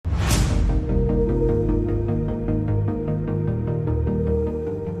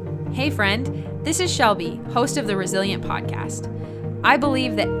Hey friend, this is Shelby, host of the Resilient Podcast. I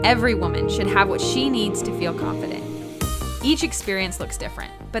believe that every woman should have what she needs to feel confident. Each experience looks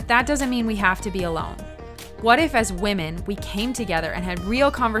different, but that doesn't mean we have to be alone. What if as women, we came together and had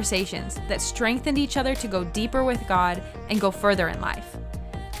real conversations that strengthened each other to go deeper with God and go further in life?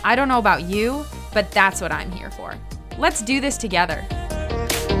 I don't know about you, but that's what I'm here for. Let's do this together.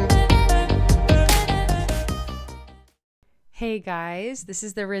 Hey guys, this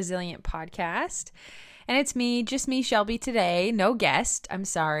is the Resilient Podcast, and it's me, just me, Shelby today. No guest. I'm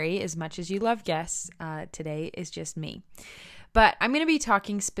sorry, as much as you love guests, today is just me. But I'm going to be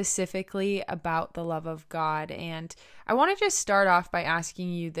talking specifically about the love of God, and I want to just start off by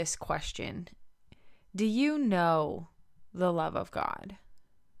asking you this question. Do you know the love of God?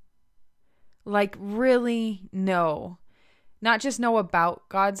 Like, really know. Not just know about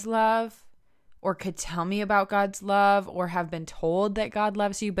God's love, or could tell me about God's love, or have been told that God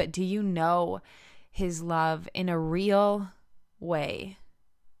loves you, but do you know his love in a real way?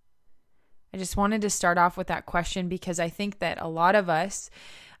 I just wanted to start off with that question because I think that a lot of us,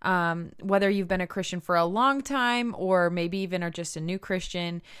 whether you've been a Christian for a long time or maybe even are just a new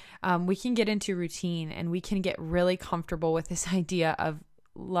Christian, we can get into routine and we can get really comfortable with this idea of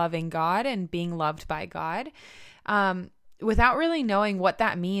loving God and being loved by God. Without really knowing what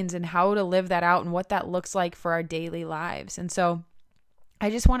that means and how to live that out and what that looks like for our daily lives. And so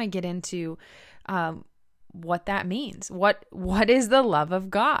I just want to get into what that means. What is the love of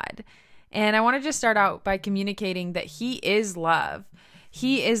God? And I want to just start out by communicating that he is love.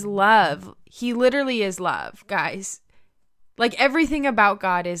 He is love. He literally is love, guys. Like, everything about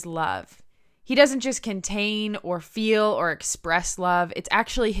God is love. He doesn't just contain or feel or express love. It's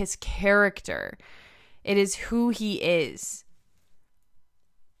actually his character. It is who he is.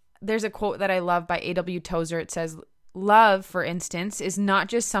 There's a quote that I love by A.W. Tozer. It says, "Love, for instance, is not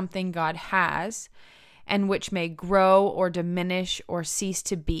just something God has and which may grow or diminish or cease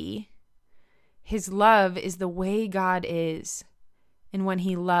to be. His love is the way God is. And when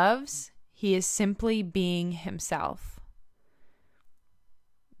he loves, he is simply being himself."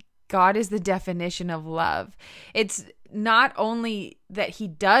 God is the definition of love. It's not only that he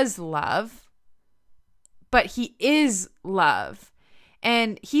does love, but he is love.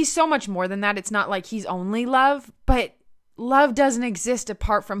 And he's so much more than that. It's not like he's only love, but love doesn't exist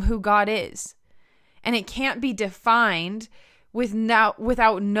apart from who God is. And it can't be defined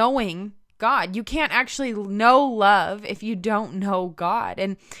without knowing God. You can't actually know love if you don't know God.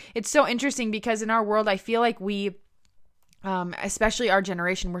 And it's so interesting because in our world, I feel like we, especially our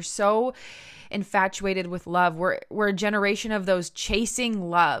generation, we're so infatuated with love. We're a generation of those chasing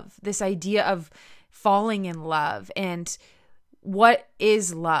love, this idea of falling in love and what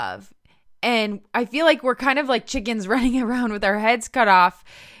is love. And I feel like we're kind of like chickens running around with our heads cut off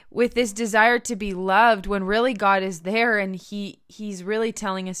with this desire to be loved when really God is there and he's really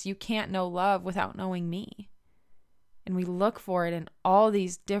telling us you can't know love without knowing me. And we look for it in all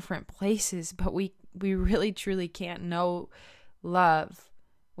these different places, but we really truly can't know love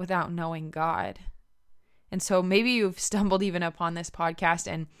without knowing God. And so maybe you've stumbled even upon this podcast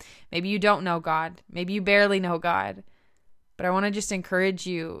and maybe you don't know God. Maybe you barely know God. But I want to just encourage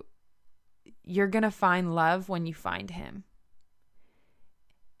you, you're going to find love when you find him.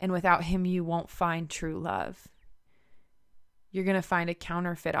 And without him, you won't find true love. You're going to find a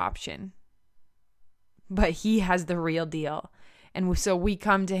counterfeit option. But he has the real deal. And so we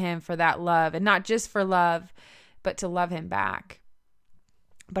come to him for that love. And not just for love, but to love him back.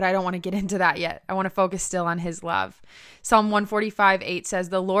 But I don't want to get into that yet. I want to focus still on his love. Psalm 145:8 says,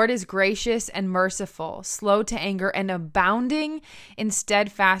 "The Lord is gracious and merciful, slow to anger, and abounding in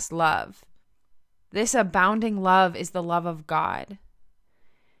steadfast love." This abounding love is the love of God.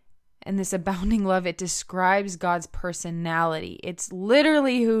 And this abounding love, it describes God's personality. It's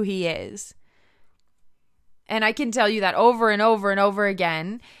literally who he is. And I can tell you that over and over and over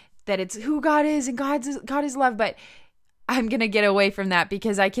again, that it's who God is and God is love. But I'm going to get away from that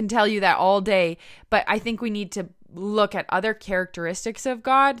because I can tell you that all day. But I think we need to look at other characteristics of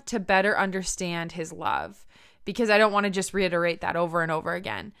God to better understand his love, because I don't want to just reiterate that over and over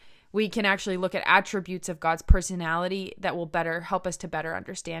again. We can actually look at attributes of God's personality that will better help us to better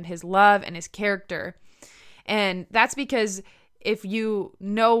understand his love and his character. And that's because if you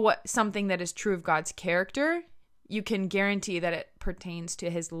know something that is true of God's character, you can guarantee that it pertains to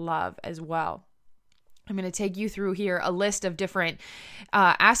his love as well. I'm going to take you through here a list of different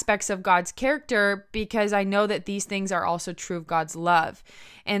aspects of God's character because I know that these things are also true of God's love.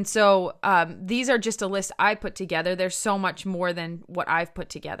 And so these are just a list I put together. There's so much more than what I've put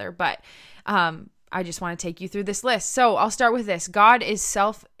together, but I just want to take you through this list. So I'll start with this. God is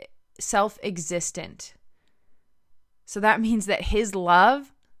self-existent. So that means that his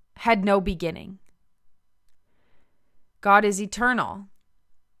love had no beginning. God is eternal,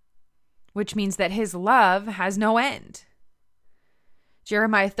 which means that his love has no end.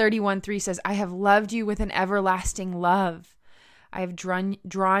 Jeremiah 31:3 says, I have loved you with an everlasting love. I have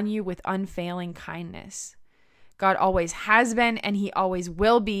drawn you with unfailing kindness. God always has been and he always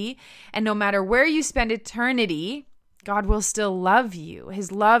will be. And no matter where you spend eternity, God will still love you.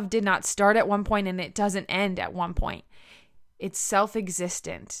 His love did not start at one point and it doesn't end at one point. It's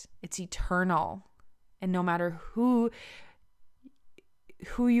self-existent. It's eternal. And no matter who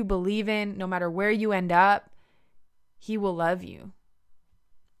you believe in, no matter where you end up, he will love you.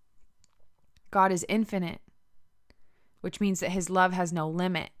 God is infinite, which means that his love has no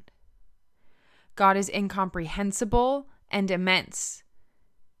limit. God is incomprehensible and immense.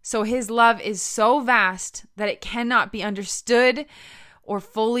 So his love is so vast that it cannot be understood or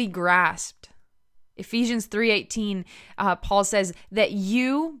fully grasped. Ephesians 3:18, Paul says that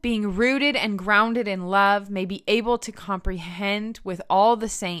you, being rooted and grounded in love, may be able to comprehend with all the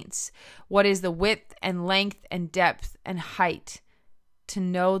saints what is the width and length and depth and height, to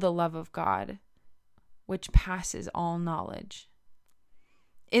know the love of God, which passes all knowledge.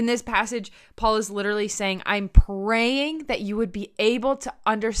 In this passage, Paul is literally saying, I'm praying that you would be able to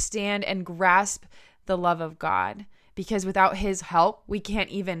understand and grasp the love of God, because without his help, we can't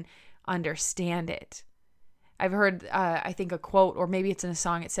even understand it. I've heard, I think, a quote, or maybe it's in a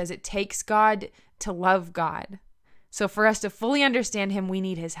song. It says, it takes God to love God. So for us to fully understand him, we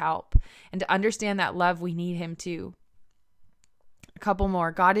need his help. And to understand that love, we need him too. A couple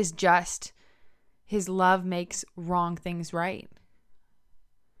more. God is just. His love makes wrong things right.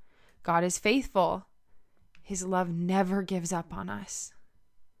 God is faithful. His love never gives up on us.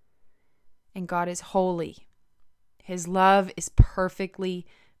 And God is holy. His love is perfectly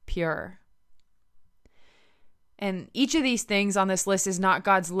pure. And each of these things on this list is not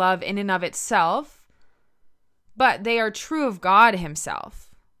God's love in and of itself, but they are true of God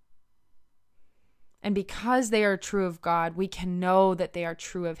himself. And because they are true of God, we can know that they are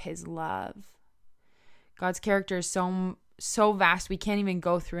true of his love. God's character is so vast, we can't even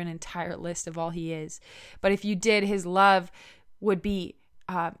go through an entire list of all he is. But if you did, his love would be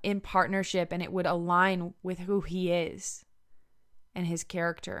in partnership, and it would align with who he is and his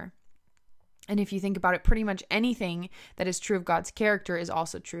character. And if you think about it, pretty much anything that is true of God's character is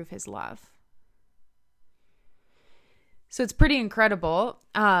also true of his love. So it's pretty incredible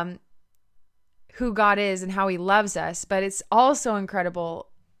who God is and how he loves us, but it's also incredible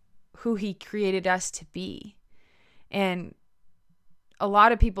who he created us to be. And a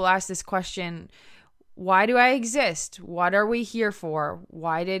lot of people ask this question, why do I exist? What are we here for?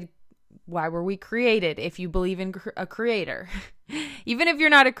 Why were we created? If you believe in a creator, even if you're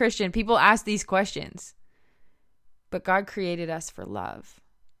not a Christian, people ask these questions. But God created us for love.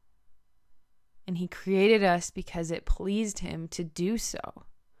 And he created us because it pleased him to do so.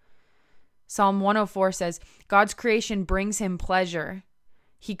 Psalm 104 says, God's creation brings him pleasure.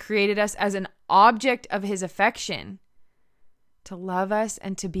 He created us as an object of his affection, to love us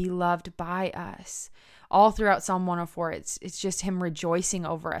and to be loved by us. All throughout Psalm 104, it's just him rejoicing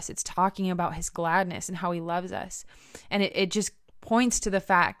over us. It's talking about his gladness and how he loves us. And it just points to the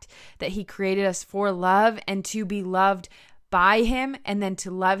fact that he created us for love and to be loved by him and then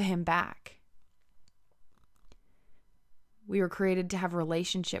to love him back. We were created to have a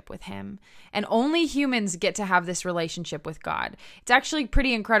relationship with him. And only humans get to have this relationship with God. It's actually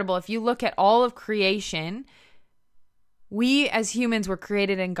pretty incredible. If you look at all of creation, we as humans were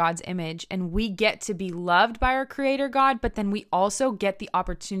created in God's image, and we get to be loved by our creator God, but then we also get the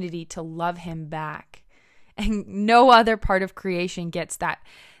opportunity to love him back. And no other part of creation gets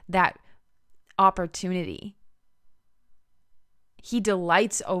that opportunity. He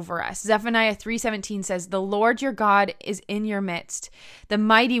delights over us. Zephaniah 3:17 says, the Lord your God is in your midst, the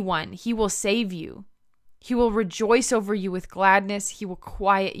mighty one. He will save you. He will rejoice over you with gladness. He will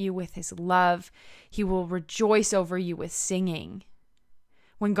quiet you with his love. He will rejoice over you with singing.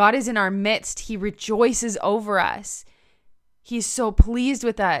 When God is in our midst, he rejoices over us. He's so pleased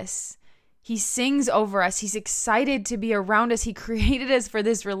with us. He sings over us. He's excited to be around us. He created us for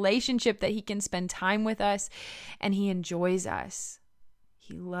this relationship that he can spend time with us, and he enjoys us.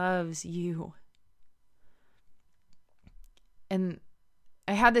 He loves you. And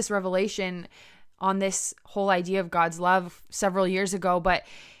I had this revelation on this whole idea of God's love several years ago, but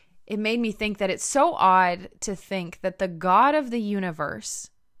it made me think that it's so odd to think that the God of the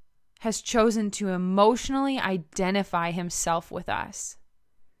universe has chosen to emotionally identify himself with us.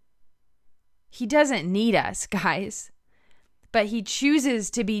 He doesn't need us, guys. but he chooses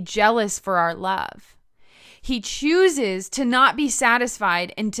to be jealous for our love. He chooses to not be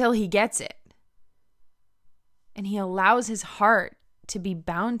satisfied until he gets it. And he allows his heart to be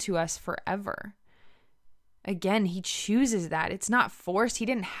bound to us forever. Again, he chooses that. It's not forced. He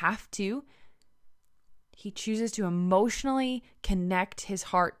didn't have to. He chooses to emotionally connect his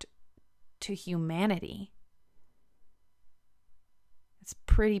heart to humanity. It's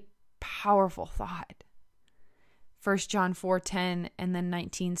a pretty powerful thought. 1 John 4:10 and then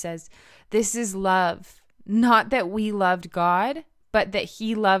 19 says, "This is love, not that we loved God, but that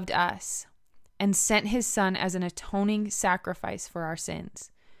he loved us and sent his son as an atoning sacrifice for our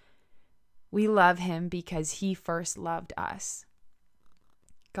sins." We love him because he first loved us.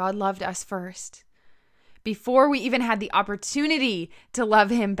 God loved us first. Before we even had the opportunity to love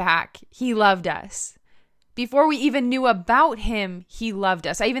him back, he loved us. Before we even knew about him, he loved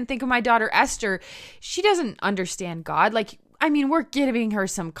us. I even think of my daughter Esther. She doesn't understand God. We're giving her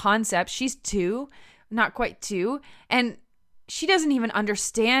some concepts. She's 2, not quite 2. And she doesn't even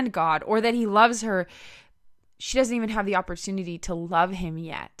understand God or that he loves her. She doesn't even have the opportunity to love him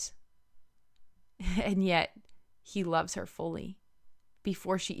yet. And yet, he loves her fully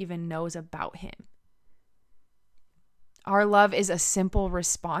before she even knows about him. Our love is a simple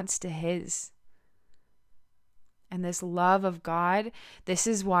response to his. And this love of God, this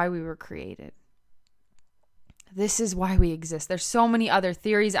is why we were created. This is why we exist. There's so many other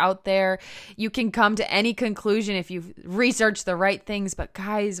theories out there. You can come to any conclusion if you've researched the right things. But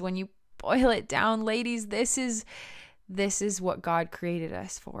guys, when you boil it down, ladies, this is what God created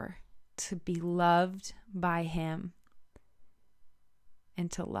us for. To be loved by him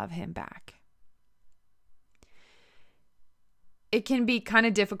and to love him back. It can be kind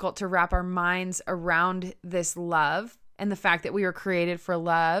of difficult to wrap our minds around this love and the fact that we were created for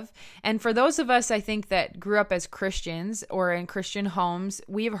love. And for those of us, I think, that grew up as Christians or in Christian homes,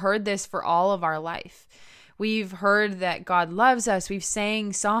 we've heard this for all of our life. We've heard that God loves us. We've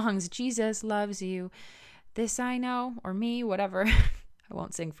sang songs, Jesus loves you. This I know, or me, whatever. I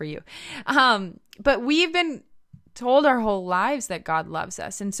won't sing for you. But we've been told our whole lives that God loves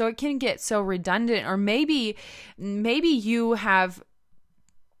us. And so it can get so redundant. Or maybe you have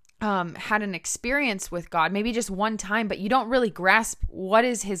had an experience with God, maybe just one time, but you don't really grasp what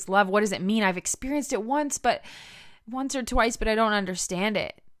is his love. What does it mean? I've experienced it once or twice, but I don't understand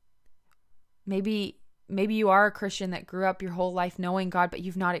it. Maybe you are a Christian that grew up your whole life knowing God, but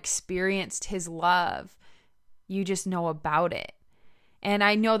you've not experienced his love. You just know about it. And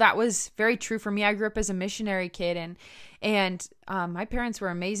I know that was very true for me. I grew up as a missionary kid, and my parents were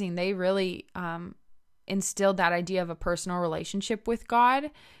amazing. They really instilled that idea of a personal relationship with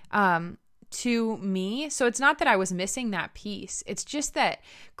God to me. So it's not that I was missing that piece. It's just that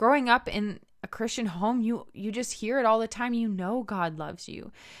growing up in a Christian home, you just hear it all the time. You know God loves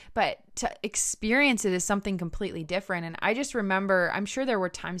you. But to experience it is something completely different. And I just remember, I'm sure there were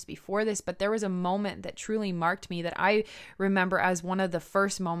times before this, but there was a moment that truly marked me that I remember as one of the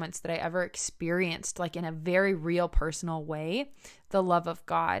first moments that I ever experienced, like in a very real personal way, the love of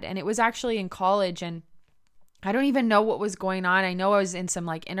God. And it was actually in college, and I don't even know what was going on. I know I was in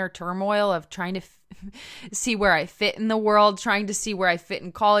some inner turmoil of trying to see where I fit in the world, trying to see where I fit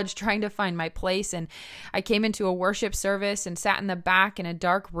in college, trying to find my place. And I came into a worship service and sat in the back in a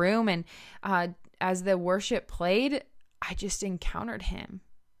dark room. And as the worship played, I just encountered him.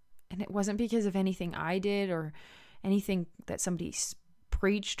 And it wasn't because of anything I did or anything that somebody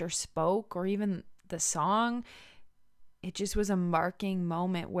preached or spoke or even the song. It just was a marking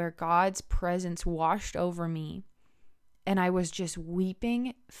moment where God's presence washed over me. And I was just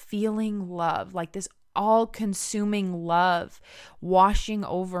weeping, feeling love, like this all-consuming love washing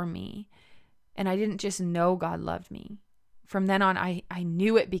over me. And I didn't just know God loved me. From then on, I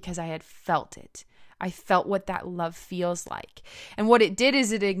knew it because I had felt it. I felt what that love feels like. And what it did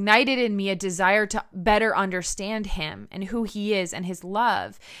is it ignited in me a desire to better understand him and who he is and his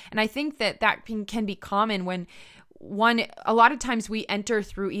love. And I think that can be common when a lot of times we enter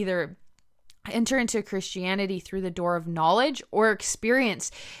into Christianity through the door of knowledge or experience.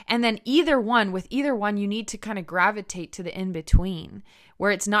 And then with either one, you need to kind of gravitate to the in-between,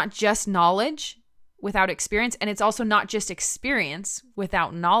 where it's not just knowledge without experience, and it's also not just experience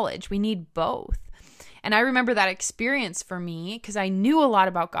without knowledge. We need both. And I remember that experience for me, because I knew a lot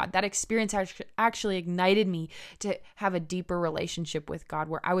about God. That experience actually ignited me to have a deeper relationship with God,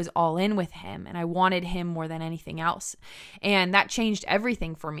 where I was all in with him and I wanted him more than anything else. And that changed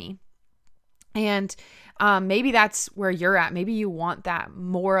everything for me. And maybe that's where you're at. Maybe you want that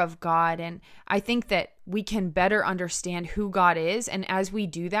more of God. And I think that we can better understand who God is. And as we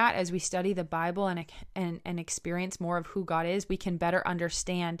do that, as we study the Bible and experience more of who God is, we can better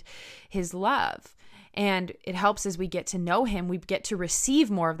understand his love. And it helps as we get to know him, we get to receive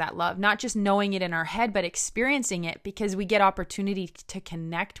more of that love, not just knowing it in our head, but experiencing it because we get opportunity to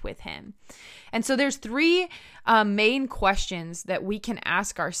connect with him. And so there's three main questions that we can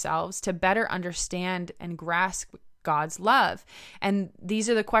ask ourselves to better understand and grasp God's love. And these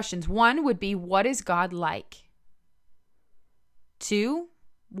are the questions. 1 would be, what is God like? 2,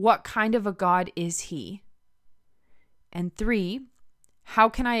 what kind of a God is he? And 3, how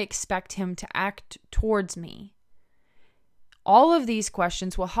can I expect him to act towards me? All of these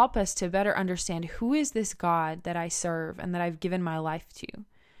questions will help us to better understand who is this God that I serve and that I've given my life to.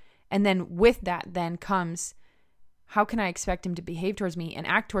 And then with that then comes, how can I expect him to behave towards me and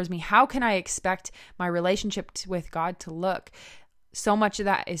act towards me? How can I expect my relationship with God to look? So much of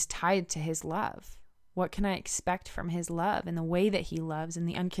that is tied to his love. What can I expect from his love and the way that he loves and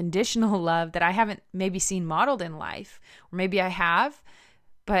the unconditional love that I haven't maybe seen modeled in life? Or maybe I have,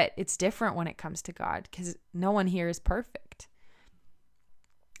 but it's different when it comes to God because no one here is perfect.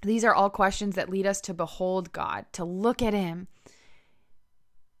 These are all questions that lead us to behold God, to look at him,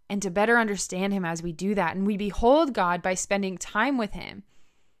 and to better understand him as we do that. And we behold God by spending time with him.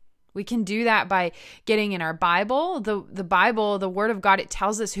 We can do that by getting in our Bible. The Bible, the Word of God, it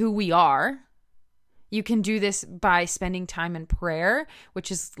tells us who we are. You can do this by spending time in prayer, which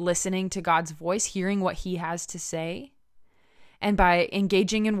is listening to God's voice, hearing what he has to say. And by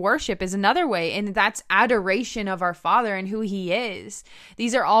engaging in worship is another way. And that's adoration of our Father and who he is.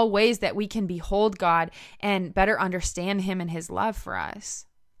 These are all ways that we can behold God and better understand him and his love for us.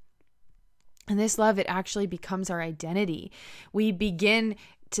 And this love, it actually becomes our identity. We begin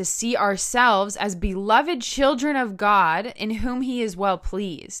to see ourselves as beloved children of God in whom he is well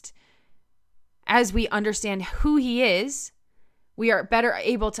pleased. As we understand who he is, we are better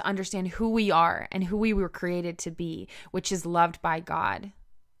able to understand who we are and who we were created to be, which is loved by God.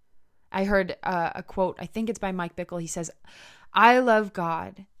 I heard a quote, I think it's by Mike Bickle. He says, I love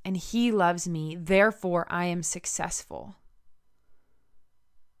God and he loves me, therefore I am successful.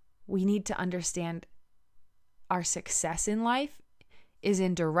 We need to understand our success in life is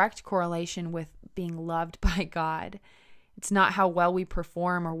in direct correlation with being loved by God. It's not how well we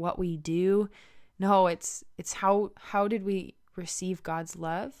perform or what we do. No, it's how did we receive God's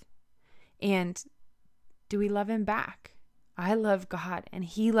love? And do we love him back? I love God and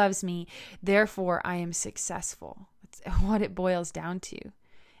he loves me, therefore I am successful. That's what it boils down to.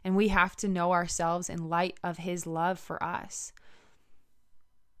 And we have to know ourselves in light of his love for us.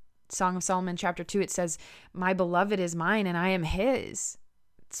 Song of Solomon chapter 2, it says, my beloved is mine and I am his.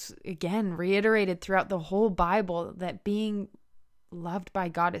 It's again reiterated throughout the whole Bible that being loved by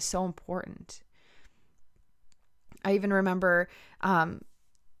God is so important. I even remember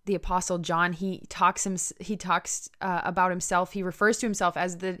the Apostle John, he talks about himself. He refers to himself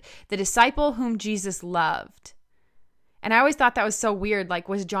as the disciple whom Jesus loved. And I always thought that was so weird. Like,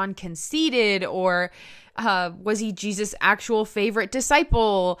 was John conceited or was he Jesus' actual favorite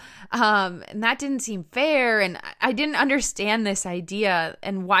disciple? And that didn't seem fair. And I didn't understand this idea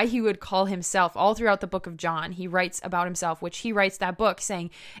and why he would call himself all throughout the book of John. He writes about himself, which he writes that book saying,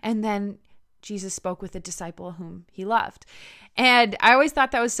 and then Jesus spoke with the disciple whom he loved. And I always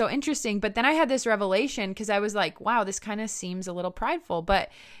thought that was so interesting. But then I had this revelation because I was like, wow, this kind of seems a little prideful.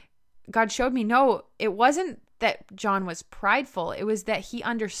 But God showed me, no, it wasn't that John was prideful. It was that he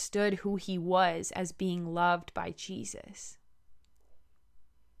understood who he was as being loved by Jesus.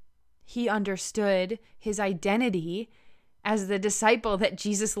 He understood his identity as the disciple that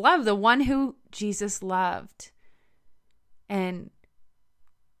Jesus loved, the one who Jesus loved. And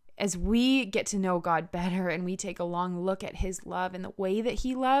as we get to know God better and we take a long look at his love and the way that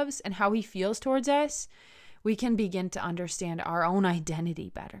he loves and how he feels towards us, we can begin to understand our own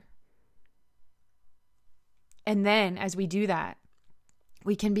identity better. And then as we do that,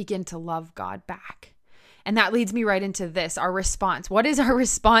 we can begin to love God back. And that leads me right into this, our response. What is our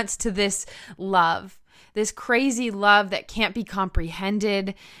response to this love? This crazy love that can't be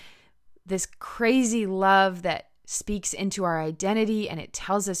comprehended, this crazy love that speaks into our identity and it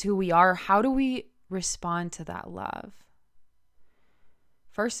tells us who we are. How do we respond to that love?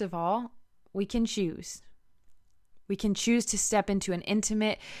 First of all, we can choose. We can choose to step into an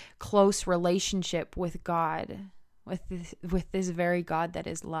intimate, close relationship with God, with this very God that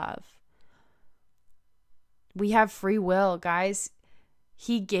is love. We have free will, guys.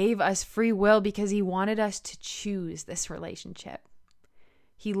 He gave us free will because he wanted us to choose this relationship.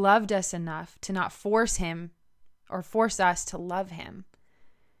 He loved us enough to not force him or force us to love him.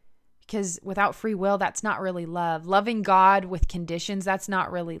 Because without free will, that's not really love. Loving God with conditions, that's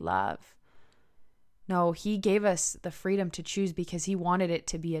not really love. No, he gave us the freedom to choose because he wanted it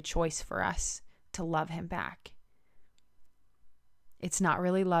to be a choice for us to love him back. It's not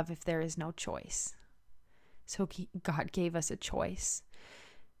really love if there is no choice. So God gave us a choice.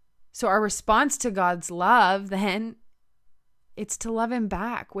 So our response to God's love, then, it's to love him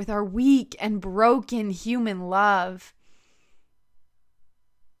back with our weak and broken human love.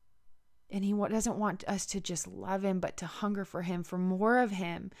 And he doesn't want us to just love him, but to hunger for him, for more of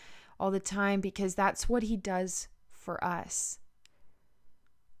him all the time, because that's what he does for us.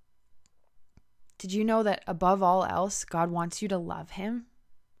 Did you know that above all else, God wants you to love him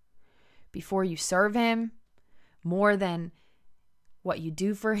before you serve him? More than what you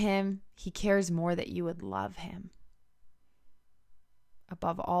do for him, he cares more that you would love him.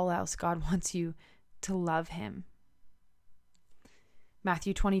 Above all else, God wants you to love him.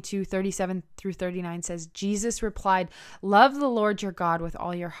 Matthew 22:37-39 says, Jesus replied, "Love the Lord your God with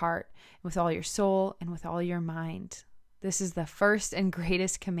all your heart, with all your soul, and with all your mind. This is the first and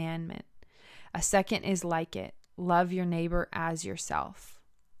greatest commandment. A second is like it. Love your neighbor as yourself."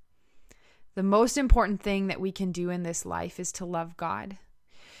 The most important thing that we can do in this life is to love God.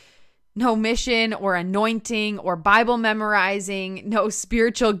 No mission or anointing or Bible memorizing, no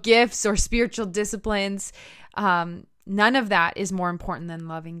spiritual gifts or spiritual disciplines. None of that is more important than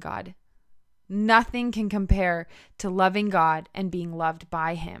loving God. Nothing can compare to loving God and being loved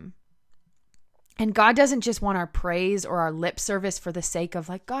by him. And God doesn't just want our praise or our lip service for the sake of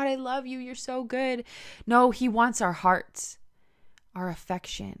like, God, I love you. You're so good. No, he wants our hearts, our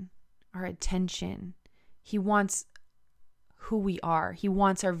affection, our attention. He wants who we are. He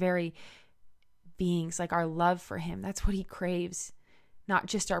wants our very beings, like our love for him. That's what he craves, not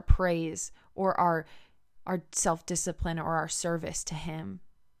just our praise or our self-discipline or our service to him.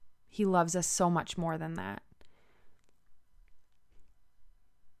 He loves us so much more than that.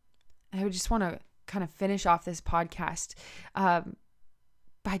 I would just want to kind of finish off this podcast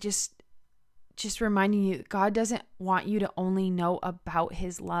by just reminding you that God doesn't want you to only know about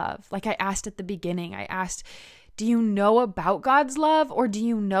his love. Like I asked at the beginning, I asked, do you know about God's love or do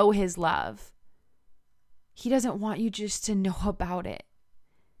you know his love? He doesn't want you just to know about it.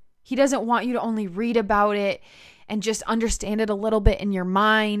 He doesn't want you to only read about it and just understand it a little bit in your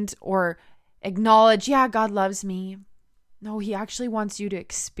mind or acknowledge, yeah, God loves me. No, he actually wants you to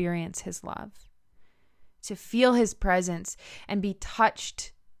experience his love, to feel his presence and be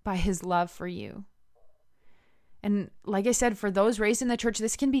touched by his love for you. And like I said, for those raised in the church,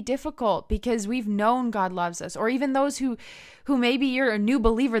 this can be difficult because we've known God loves us. Or even those who maybe you're a new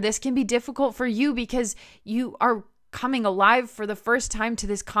believer, this can be difficult for you because you are coming alive for the first time to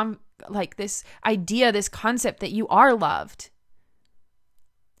this this idea, this concept that you are loved.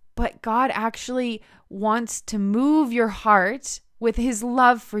 But God actually wants to move your heart with his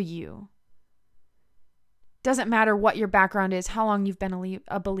love for you. Doesn't matter what your background is, how long you've been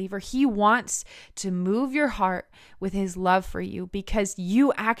a believer. He wants to move your heart with his love for you because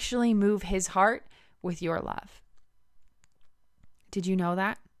you actually move his heart with your love. Did you know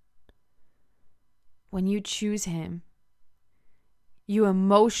that? When you choose him, you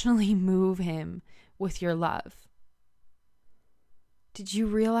emotionally move him with your love. Did you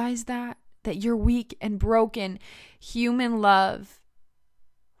realize that? That your weak and broken human love,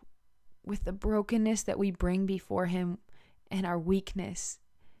 with the brokenness that we bring before him and our weakness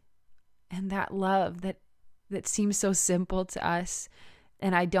and that love that seems so simple to us,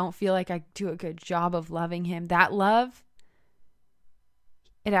 and I don't feel like I do a good job of loving him, that love,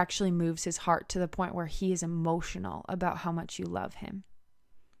 it actually moves his heart to the point where he is emotional about how much you love him.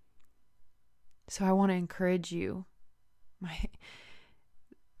 So I want to encourage you,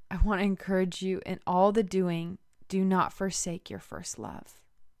 in all the doing, do not forsake your first love.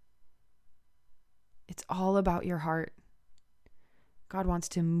 It's all about your heart. God wants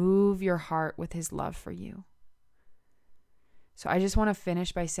to move your heart with his love for you. So I just want to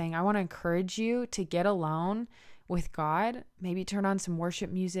finish by saying, I want to encourage you to get alone with God. Maybe turn on some worship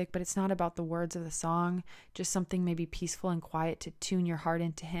music, but it's not about the words of the song, just something maybe peaceful and quiet to tune your heart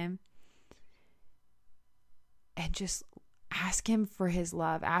into him. And just ask him for his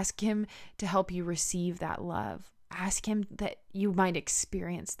love. Ask him to help you receive that love. Ask him that you might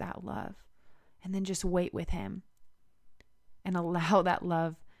experience that love. And then just wait with him and allow that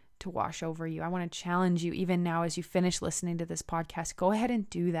love to wash over you. I want to challenge you even now as you finish listening to this podcast, go ahead and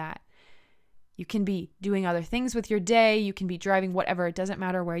do that. You can be doing other things with your day. You can be driving, whatever. It doesn't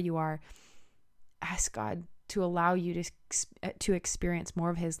matter where you are. Ask God to allow you to experience more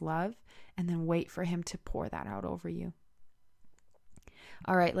of his love, and then wait for him to pour that out over you.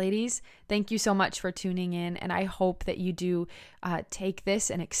 All right, ladies, thank you so much for tuning in, and I hope that you do take this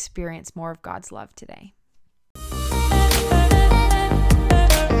and experience more of God's love today.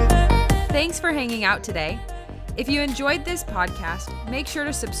 Thanks for hanging out today. If you enjoyed this podcast, make sure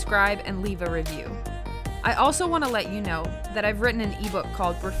to subscribe and leave a review. I also want to let you know that I've written an ebook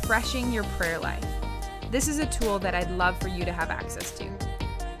called Refreshing Your Prayer Life. This is a tool that I'd love for you to have access to.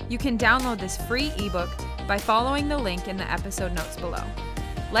 You can download this free ebook by following the link in the episode notes below.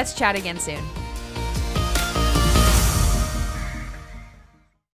 Let's chat again soon.